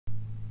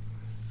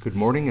Good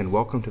morning and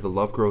welcome to the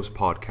Love Grows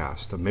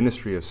podcast, a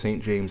ministry of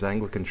St. James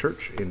Anglican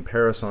Church in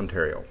Paris,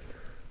 Ontario.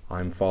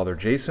 I'm Father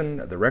Jason,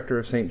 the rector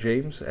of St.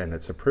 James, and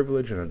it's a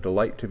privilege and a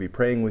delight to be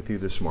praying with you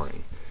this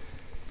morning.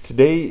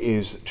 Today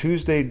is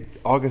Tuesday,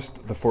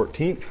 August the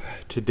 14th.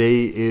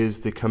 Today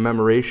is the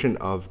commemoration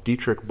of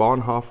Dietrich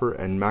Bonhoeffer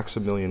and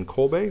Maximilian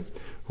Kolbe,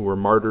 who were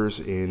martyrs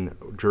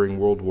during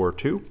World War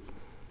II.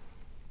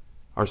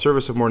 Our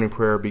service of morning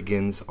prayer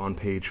begins on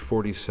page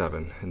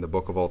 47 in the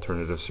Book of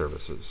Alternative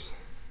Services.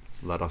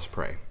 Let us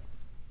pray.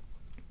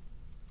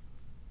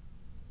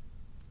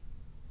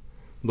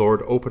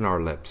 Lord, open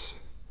our lips,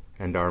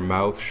 and our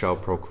mouth shall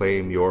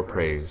proclaim your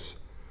praise.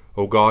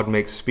 O God,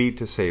 make speed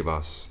to save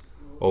us.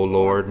 O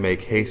Lord,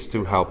 make haste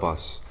to help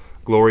us.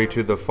 Glory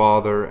to the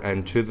Father,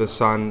 and to the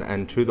Son,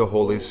 and to the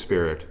Holy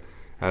Spirit,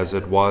 as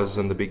it was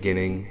in the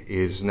beginning,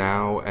 is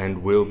now,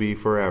 and will be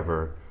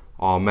forever.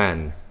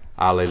 Amen.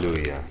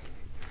 Alleluia.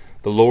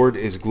 The Lord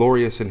is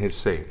glorious in his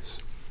saints.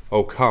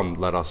 O come,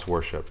 let us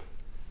worship.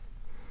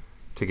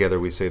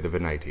 Together we say the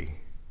Venite.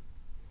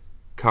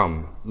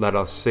 Come, let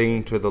us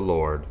sing to the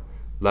Lord.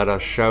 Let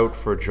us shout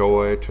for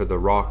joy to the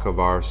rock of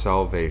our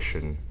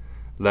salvation.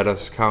 Let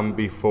us come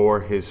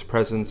before his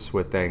presence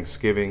with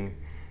thanksgiving,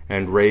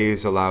 and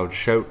raise a loud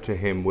shout to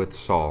him with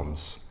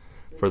psalms.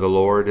 For the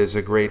Lord is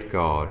a great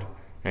God,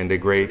 and a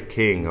great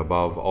King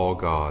above all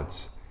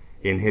gods.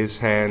 In his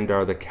hand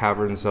are the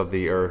caverns of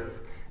the earth,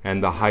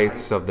 and the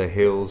heights of the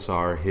hills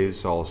are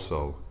his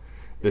also.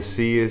 The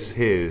sea is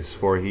his,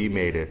 for he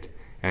made it,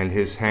 and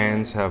his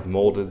hands have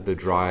molded the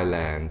dry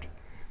land.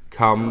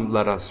 Come,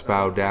 let us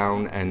bow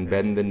down and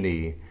bend the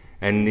knee,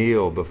 and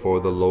kneel before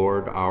the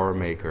Lord our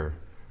Maker.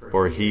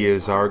 For he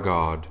is our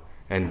God,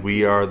 and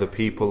we are the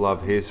people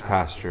of his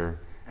pasture,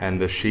 and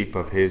the sheep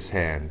of his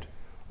hand.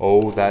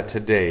 Oh, that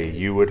today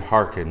you would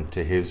hearken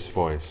to his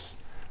voice.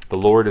 The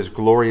Lord is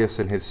glorious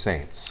in his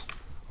saints.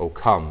 Oh,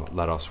 come,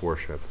 let us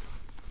worship.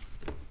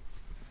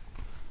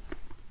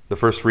 The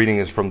first reading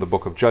is from the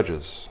book of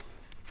Judges.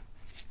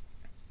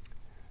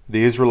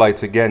 The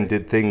Israelites again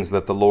did things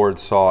that the Lord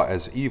saw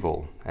as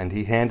evil, and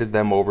he handed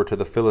them over to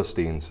the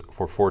Philistines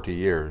for 40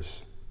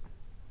 years.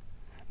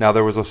 Now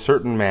there was a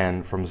certain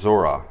man from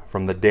Zorah,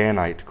 from the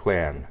Danite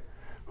clan,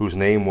 whose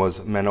name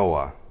was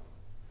Manoah.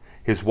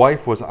 His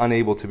wife was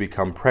unable to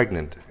become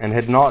pregnant, and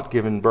had not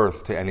given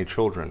birth to any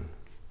children.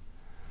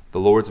 The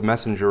Lord's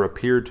messenger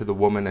appeared to the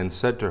woman and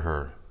said to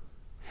her,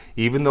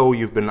 "Even though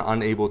you've been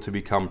unable to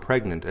become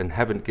pregnant and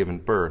haven't given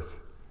birth,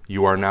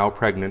 you are now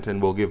pregnant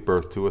and will give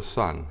birth to a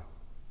son.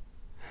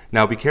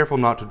 Now be careful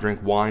not to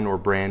drink wine or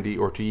brandy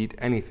or to eat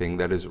anything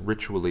that is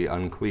ritually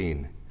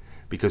unclean,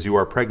 because you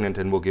are pregnant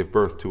and will give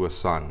birth to a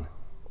son.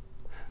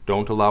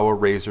 Don't allow a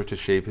razor to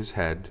shave his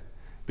head,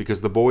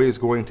 because the boy is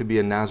going to be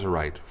a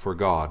Nazirite for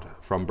God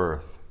from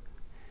birth.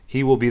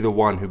 He will be the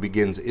one who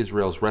begins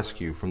Israel's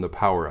rescue from the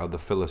power of the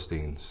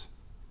Philistines."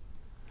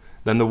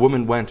 Then the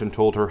woman went and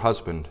told her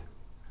husband,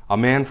 "A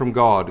man from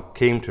God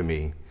came to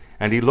me,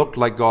 and he looked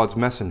like God's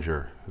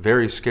messenger,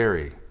 very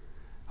scary.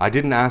 I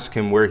didn't ask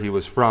him where he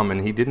was from, and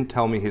he didn't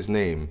tell me his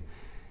name.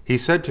 He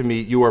said to me,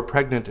 'You are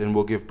pregnant and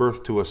will give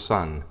birth to a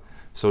son,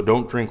 so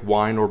don't drink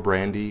wine or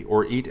brandy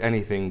or eat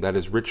anything that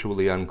is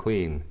ritually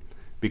unclean,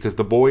 because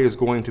the boy is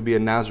going to be a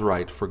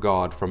Nazirite for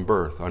God from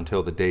birth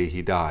until the day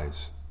he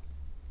dies.'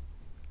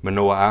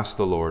 Manoah asked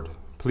the Lord,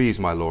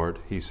 'Please, my Lord,'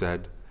 he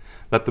said,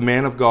 'let the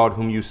man of God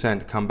whom you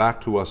sent come back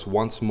to us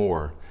once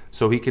more,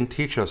 so he can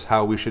teach us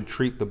how we should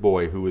treat the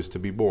boy who is to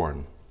be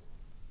born.'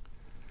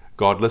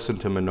 God listened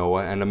to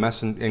Manoah,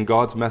 and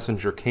God's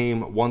messenger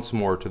came once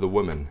more to the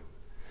woman.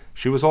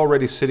 She was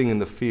already sitting in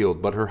the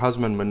field, but her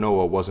husband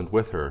Manoah wasn't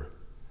with her.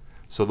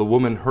 So the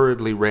woman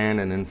hurriedly ran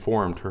and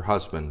informed her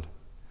husband.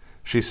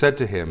 She said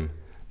to him,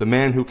 'The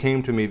man who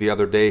came to me the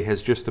other day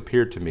has just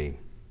appeared to me.'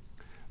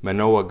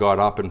 Manoah got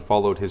up and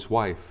followed his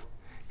wife.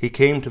 He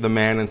came to the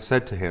man and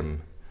said to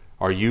him,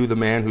 'Are you the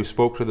man who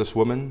spoke to this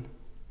woman?'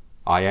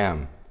 'I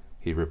am,'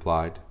 he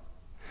replied.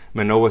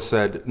 Manoah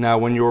said, 'Now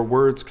when your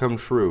words come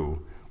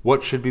true,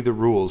 what should be the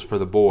rules for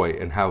the boy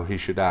and how he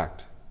should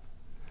act?'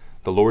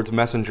 The Lord's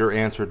messenger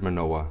answered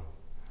Manoah,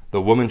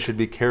 'The woman should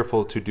be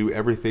careful to do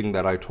everything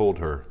that I told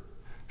her.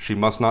 She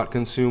must not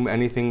consume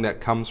anything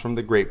that comes from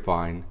the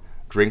grapevine,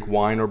 drink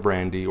wine or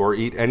brandy, or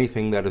eat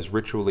anything that is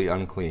ritually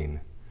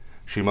unclean.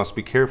 She must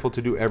be careful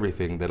to do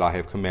everything that I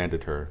have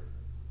commanded her.'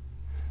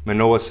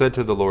 Manoah said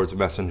to the Lord's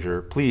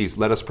messenger, 'Please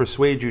let us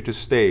persuade you to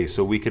stay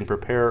so we can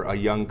prepare a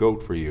young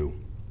goat for you.'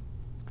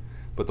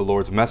 But the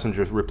Lord's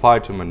messenger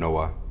replied to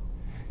Manoah,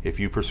 'If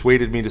you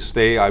persuaded me to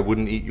stay, I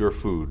wouldn't eat your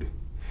food.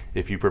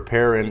 If you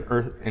prepare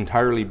an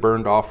entirely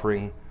burned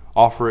offering,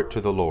 offer it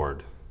to the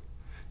Lord.'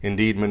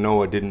 Indeed,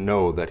 Manoah didn't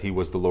know that he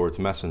was the Lord's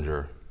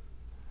messenger.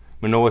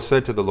 Manoah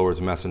said to the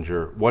Lord's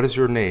messenger, 'What is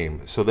your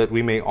name, so that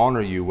we may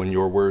honor you when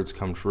your words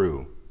come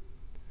true?'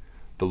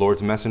 The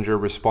Lord's messenger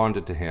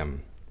responded to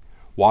him,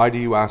 'Why do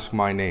you ask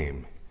my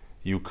name?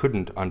 You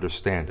couldn't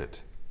understand it.'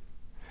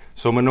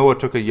 So Manoah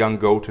took a young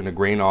goat and a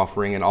grain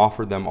offering and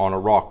offered them on a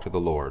rock to the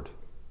Lord.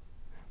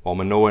 While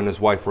Manoah and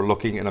his wife were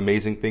looking, an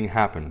amazing thing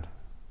happened.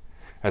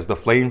 As the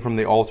flame from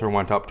the altar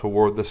went up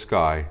toward the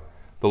sky,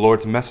 the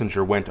Lord's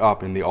messenger went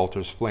up in the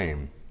altar's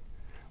flame.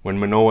 When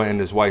Manoah and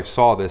his wife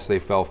saw this, they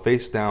fell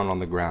face down on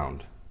the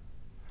ground.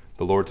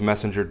 The Lord's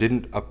messenger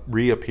didn't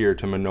reappear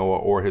to Manoah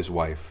or his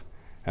wife,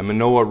 and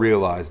Manoah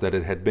realized that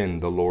it had been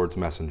the Lord's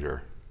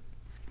messenger.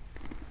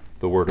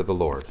 The word of the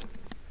Lord.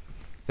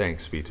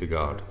 Thanks be to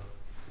God.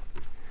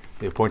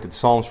 The appointed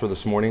psalms for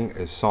this morning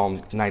is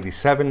Psalm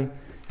 97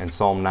 and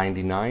Psalm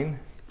 99,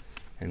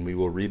 and we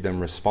will read them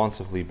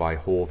responsively by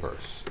whole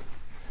verse.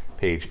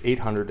 Page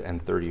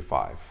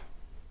 835.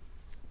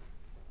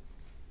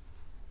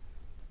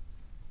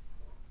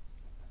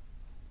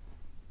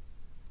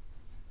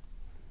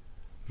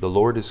 The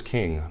Lord is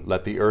King,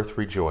 let the earth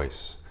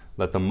rejoice,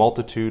 let the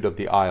multitude of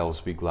the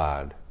isles be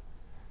glad.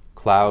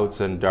 Clouds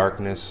and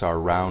darkness are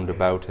round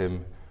about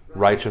him,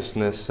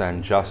 righteousness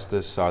and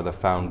justice are the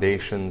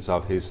foundations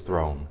of his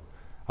throne.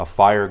 A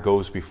fire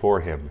goes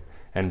before him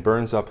and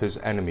burns up his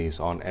enemies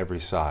on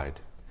every side.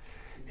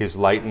 His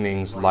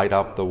lightnings light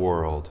up the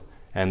world,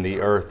 and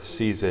the earth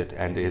sees it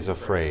and is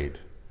afraid.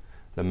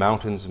 The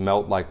mountains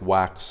melt like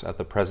wax at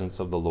the presence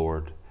of the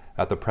Lord,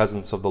 at the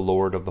presence of the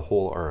Lord of the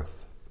whole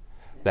earth.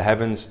 The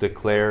heavens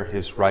declare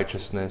his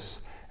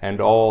righteousness,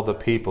 and all the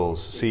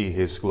peoples see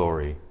his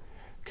glory.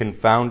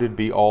 Confounded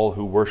be all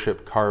who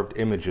worship carved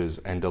images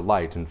and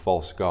delight in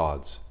false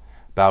gods.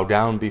 Bow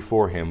down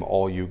before him,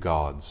 all you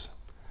gods.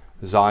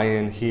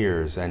 Zion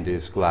hears and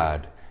is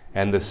glad,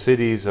 and the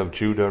cities of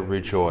Judah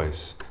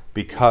rejoice,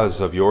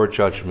 because of your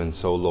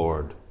judgments, O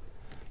Lord.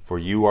 For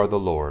you are the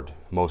Lord,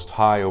 most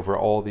high over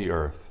all the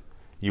earth.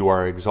 You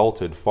are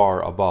exalted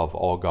far above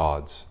all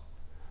gods.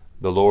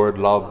 The Lord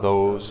loves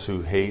those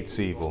who hate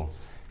evil.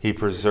 He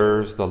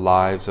preserves the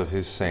lives of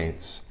his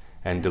saints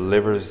and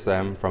delivers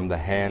them from the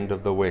hand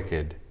of the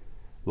wicked.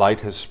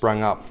 Light has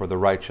sprung up for the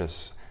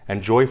righteous,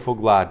 and joyful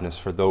gladness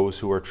for those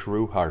who are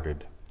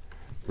true-hearted.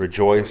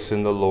 Rejoice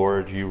in the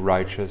Lord, you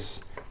righteous,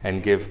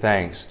 and give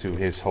thanks to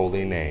his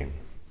holy name.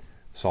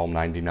 Psalm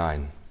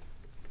 99.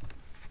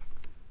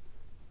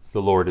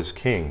 The Lord is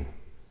King.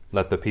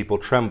 Let the people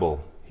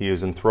tremble. He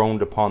is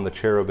enthroned upon the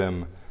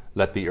cherubim.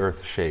 Let the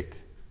earth shake.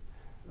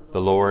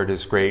 The Lord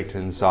is great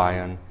in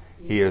Zion.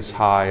 He is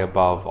high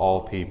above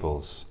all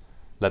peoples.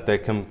 Let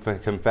them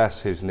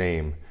confess his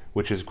name,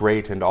 which is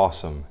great and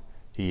awesome.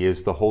 He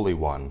is the Holy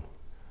One.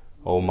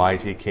 O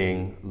mighty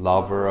King,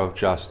 lover of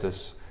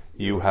justice,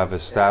 you have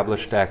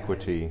established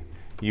equity.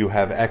 You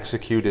have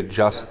executed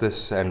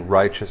justice and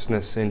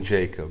righteousness in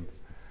Jacob.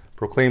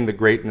 Proclaim the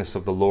greatness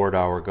of the Lord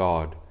our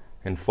God,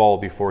 and fall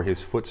before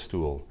his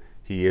footstool.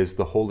 He is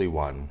the Holy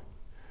One.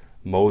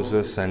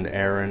 Moses and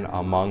Aaron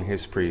among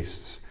his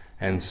priests,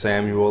 and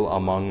Samuel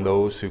among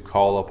those who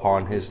call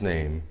upon his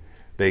name.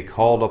 They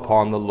called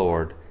upon the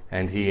Lord,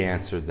 and he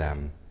answered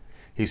them.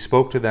 He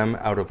spoke to them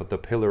out of the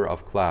pillar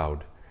of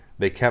cloud.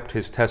 They kept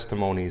his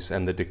testimonies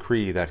and the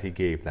decree that he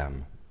gave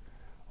them.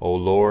 O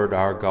Lord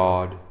our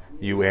God,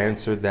 you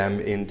answered them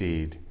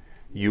indeed.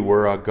 You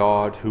were a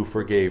God who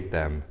forgave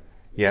them,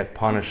 yet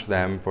punished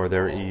them for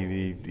their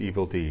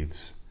evil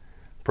deeds.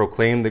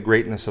 Proclaim the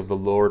greatness of the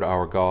Lord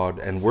our God,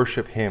 and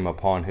worship him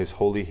upon his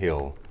holy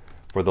hill.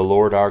 For the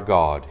Lord our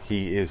God,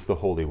 he is the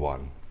Holy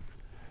One.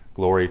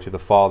 Glory to the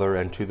Father,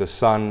 and to the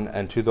Son,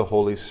 and to the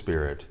Holy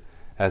Spirit,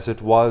 as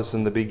it was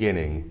in the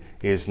beginning,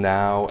 is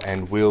now,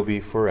 and will be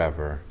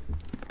forever.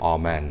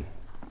 Amen.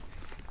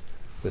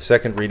 The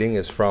second reading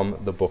is from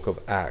the book of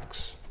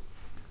Acts.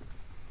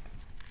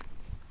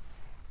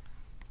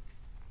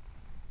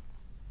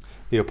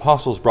 The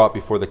apostles brought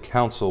before the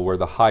council where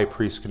the high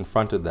priest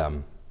confronted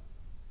them.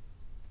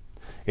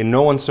 In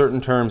no uncertain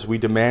terms we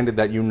demanded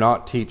that you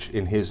not teach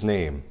in his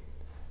name.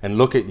 And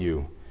look at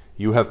you,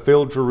 you have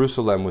filled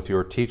Jerusalem with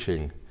your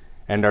teaching,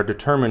 and are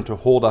determined to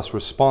hold us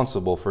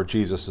responsible for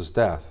Jesus'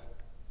 death.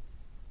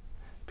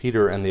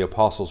 Peter and the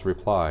apostles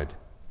replied,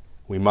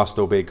 We must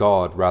obey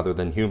God rather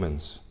than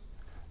humans.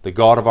 The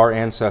God of our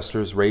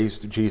ancestors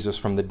raised Jesus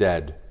from the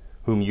dead,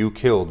 whom you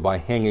killed by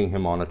hanging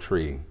him on a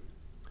tree.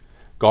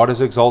 God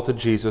has exalted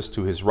Jesus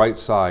to his right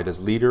side as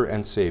leader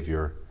and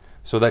Savior,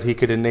 so that he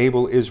could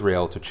enable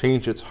Israel to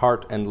change its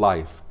heart and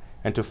life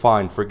and to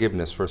find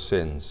forgiveness for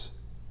sins.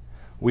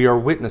 We are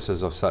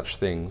witnesses of such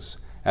things,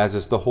 as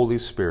is the Holy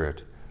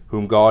Spirit,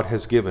 whom God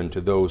has given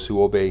to those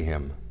who obey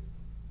him.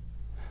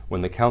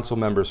 When the council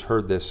members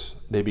heard this,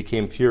 they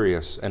became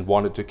furious and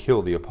wanted to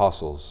kill the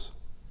apostles.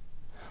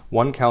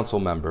 One council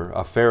member,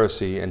 a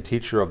Pharisee and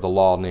teacher of the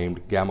law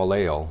named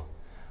Gamaliel,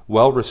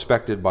 well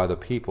respected by the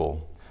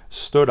people,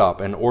 stood up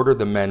and ordered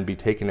the men be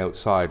taken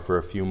outside for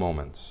a few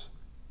moments.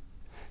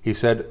 He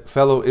said,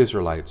 Fellow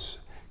Israelites,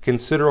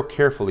 consider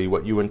carefully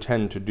what you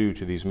intend to do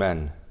to these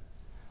men.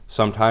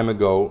 Some time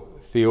ago,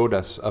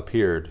 Theudas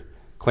appeared,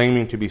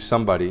 claiming to be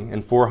somebody,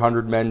 and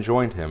 400 men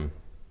joined him.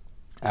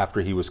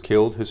 After he was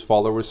killed, his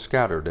followers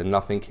scattered, and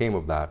nothing came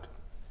of that.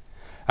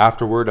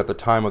 Afterward, at the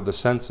time of the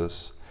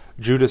census,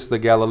 Judas the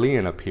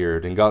Galilean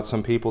appeared and got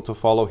some people to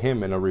follow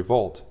him in a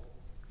revolt.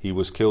 He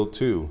was killed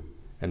too,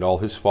 and all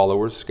his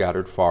followers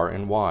scattered far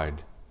and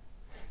wide.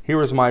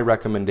 Here is my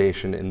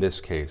recommendation in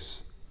this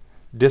case.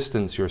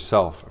 Distance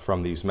yourself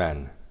from these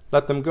men.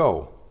 Let them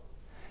go.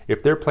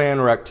 If their plan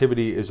or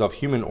activity is of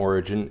human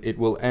origin, it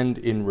will end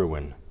in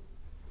ruin.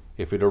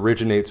 If it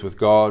originates with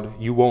God,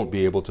 you won't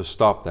be able to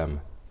stop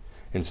them.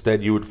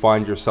 Instead, you would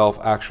find yourself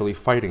actually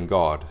fighting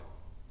God.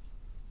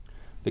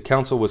 The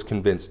council was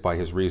convinced by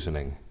his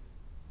reasoning.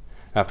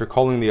 After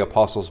calling the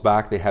apostles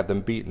back, they had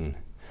them beaten.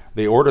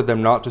 They ordered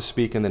them not to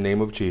speak in the name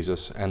of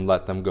Jesus and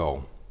let them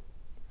go.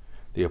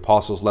 The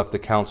apostles left the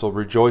council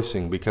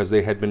rejoicing because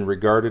they had been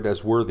regarded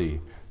as worthy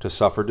to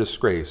suffer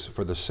disgrace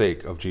for the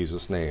sake of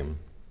Jesus' name.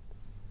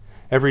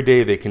 Every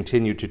day they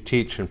continued to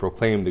teach and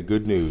proclaim the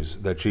good news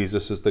that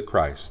Jesus is the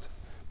Christ,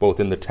 both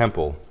in the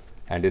temple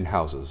and in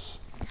houses.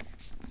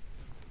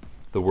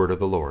 The word of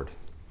the Lord.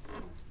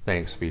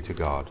 Thanks be to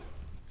God.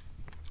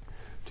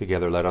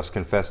 Together let us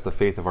confess the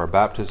faith of our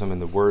baptism in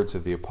the words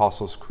of the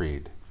Apostles'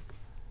 Creed.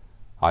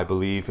 I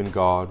believe in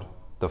God,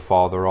 the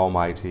Father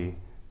Almighty,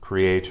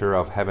 Creator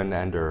of heaven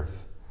and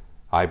earth.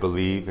 I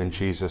believe in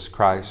Jesus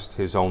Christ,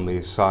 his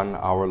only Son,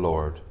 our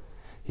Lord.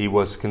 He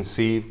was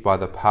conceived by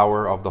the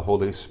power of the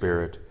Holy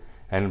Spirit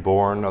and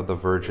born of the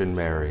Virgin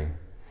Mary.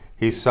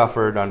 He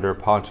suffered under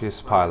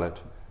Pontius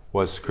Pilate,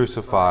 was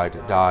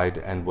crucified, died,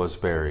 and was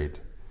buried.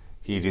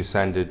 He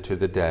descended to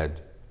the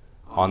dead.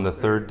 On the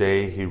third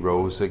day he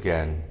rose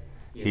again.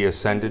 He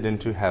ascended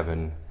into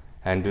heaven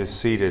and is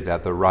seated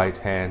at the right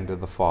hand of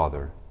the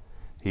Father.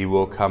 He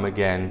will come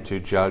again to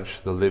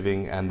judge the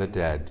living and the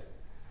dead.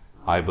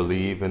 I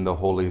believe in the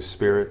Holy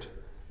Spirit,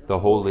 the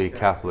Holy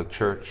Catholic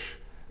Church,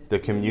 the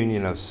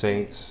communion of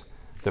saints,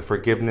 the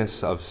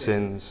forgiveness of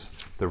sins,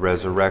 the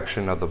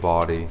resurrection of the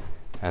body,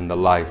 and the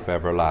life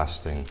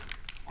everlasting.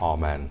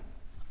 Amen.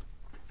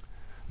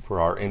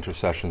 For our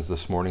intercessions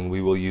this morning,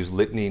 we will use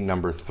litany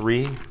number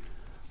 3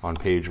 on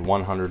page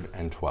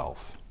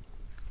 112.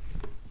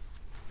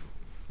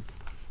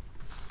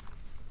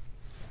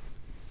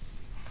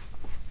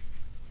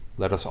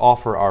 Let us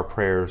offer our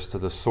prayers to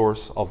the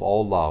source of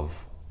all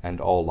love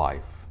and all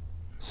life,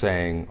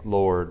 saying,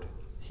 Lord,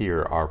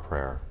 hear our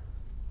prayer.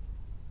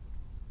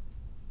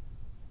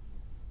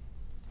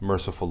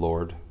 Merciful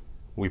Lord,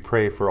 we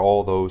pray for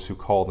all those who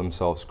call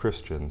themselves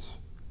Christians,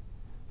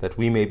 that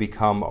we may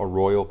become a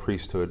royal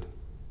priesthood,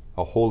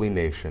 a holy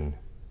nation,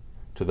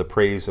 to the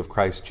praise of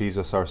Christ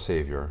Jesus our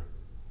Savior.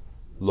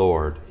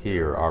 Lord,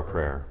 hear our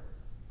prayer.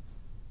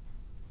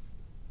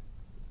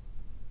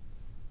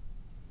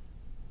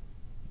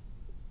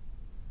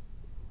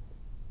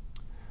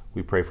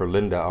 We pray for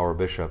Linda, our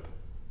bishop,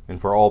 and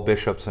for all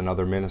bishops and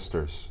other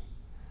ministers,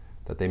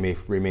 that they may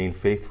remain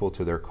faithful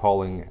to their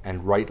calling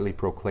and rightly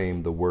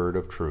proclaim the word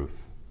of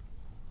truth.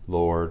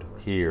 Lord,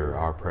 hear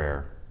our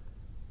prayer.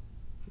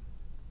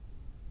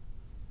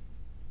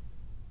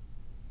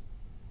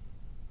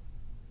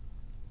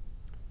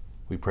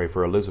 We pray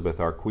for Elizabeth,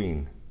 our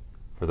Queen,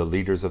 for the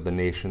leaders of the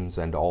nations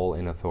and all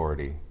in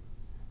authority,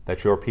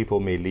 that your people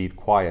may lead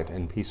quiet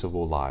and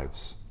peaceable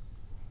lives.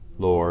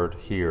 Lord,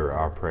 hear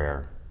our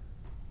prayer.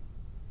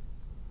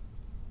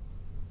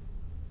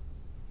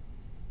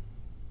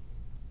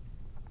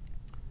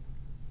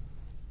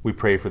 We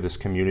pray for this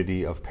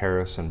community of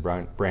Paris and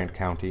Brant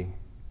County,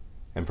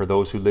 and for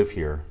those who live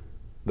here,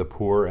 the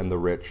poor and the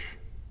rich,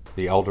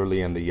 the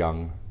elderly and the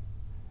young,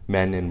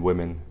 men and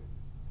women,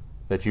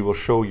 that you will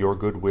show your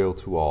good will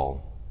to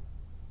all.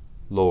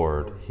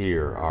 Lord,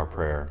 hear our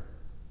prayer.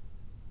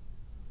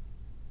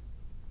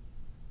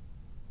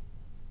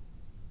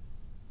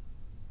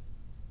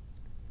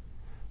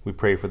 We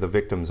pray for the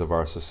victims of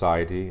our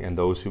society and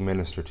those who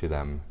minister to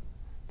them,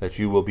 that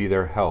you will be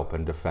their help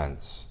and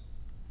defense.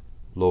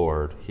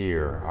 Lord,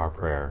 hear our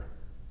prayer.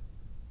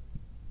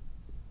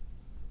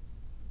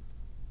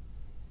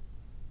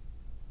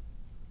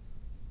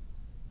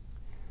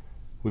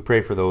 We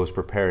pray for those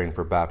preparing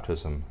for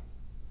baptism,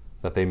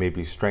 that they may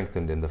be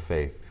strengthened in the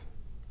faith.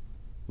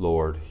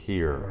 Lord,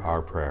 hear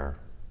our prayer.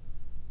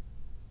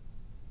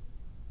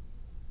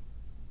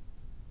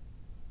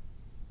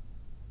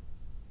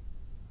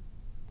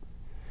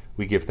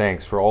 We give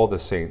thanks for all the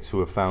saints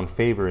who have found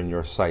favor in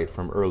your sight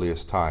from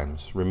earliest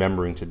times,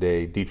 remembering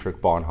today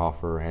Dietrich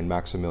Bonhoeffer and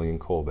Maximilian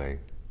Kolbe.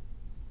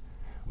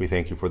 We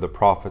thank you for the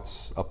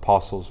prophets,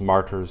 apostles,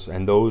 martyrs,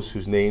 and those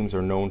whose names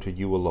are known to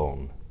you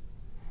alone.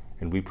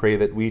 And we pray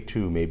that we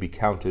too may be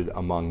counted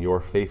among your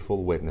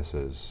faithful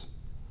witnesses.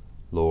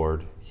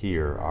 Lord,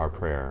 hear our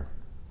prayer.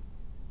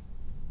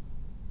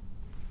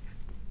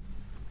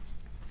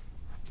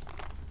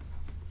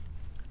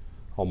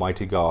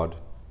 Almighty God,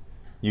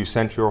 you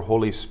sent your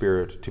Holy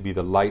Spirit to be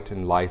the light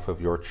and life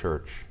of your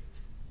church.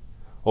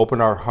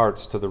 Open our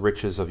hearts to the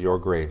riches of your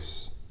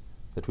grace,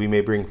 that we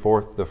may bring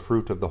forth the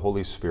fruit of the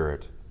Holy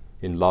Spirit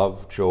in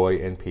love, joy,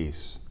 and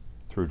peace,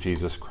 through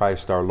Jesus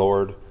Christ our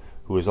Lord,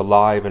 who is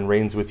alive and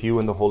reigns with you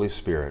in the Holy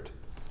Spirit,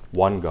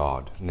 one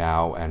God,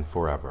 now and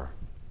forever.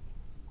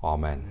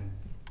 Amen.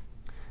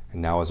 And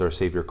now, as our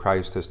Savior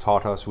Christ has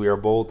taught us, we are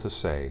bold to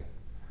say,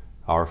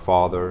 Our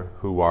Father,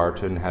 who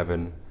art in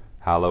heaven,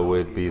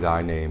 hallowed be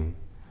thy name.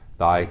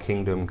 Thy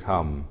kingdom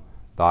come,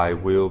 thy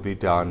will be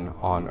done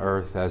on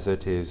earth as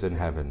it is in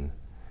heaven.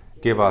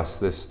 Give us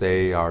this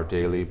day our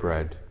daily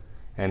bread,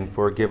 and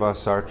forgive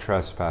us our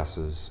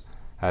trespasses,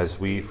 as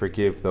we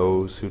forgive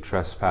those who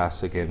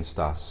trespass against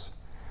us.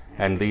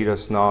 And lead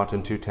us not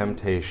into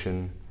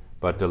temptation,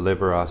 but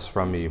deliver us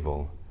from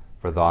evil.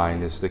 For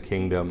thine is the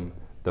kingdom,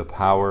 the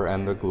power,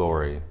 and the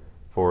glory,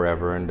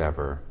 forever and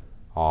ever.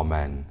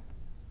 Amen.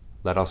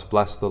 Let us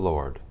bless the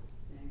Lord.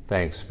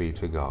 Thanks be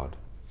to God.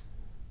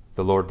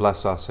 The Lord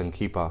bless us and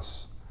keep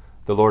us.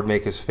 The Lord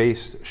make his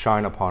face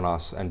shine upon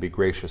us and be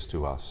gracious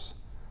to us.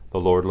 The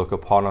Lord look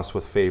upon us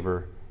with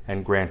favor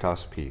and grant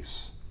us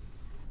peace.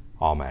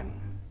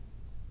 Amen.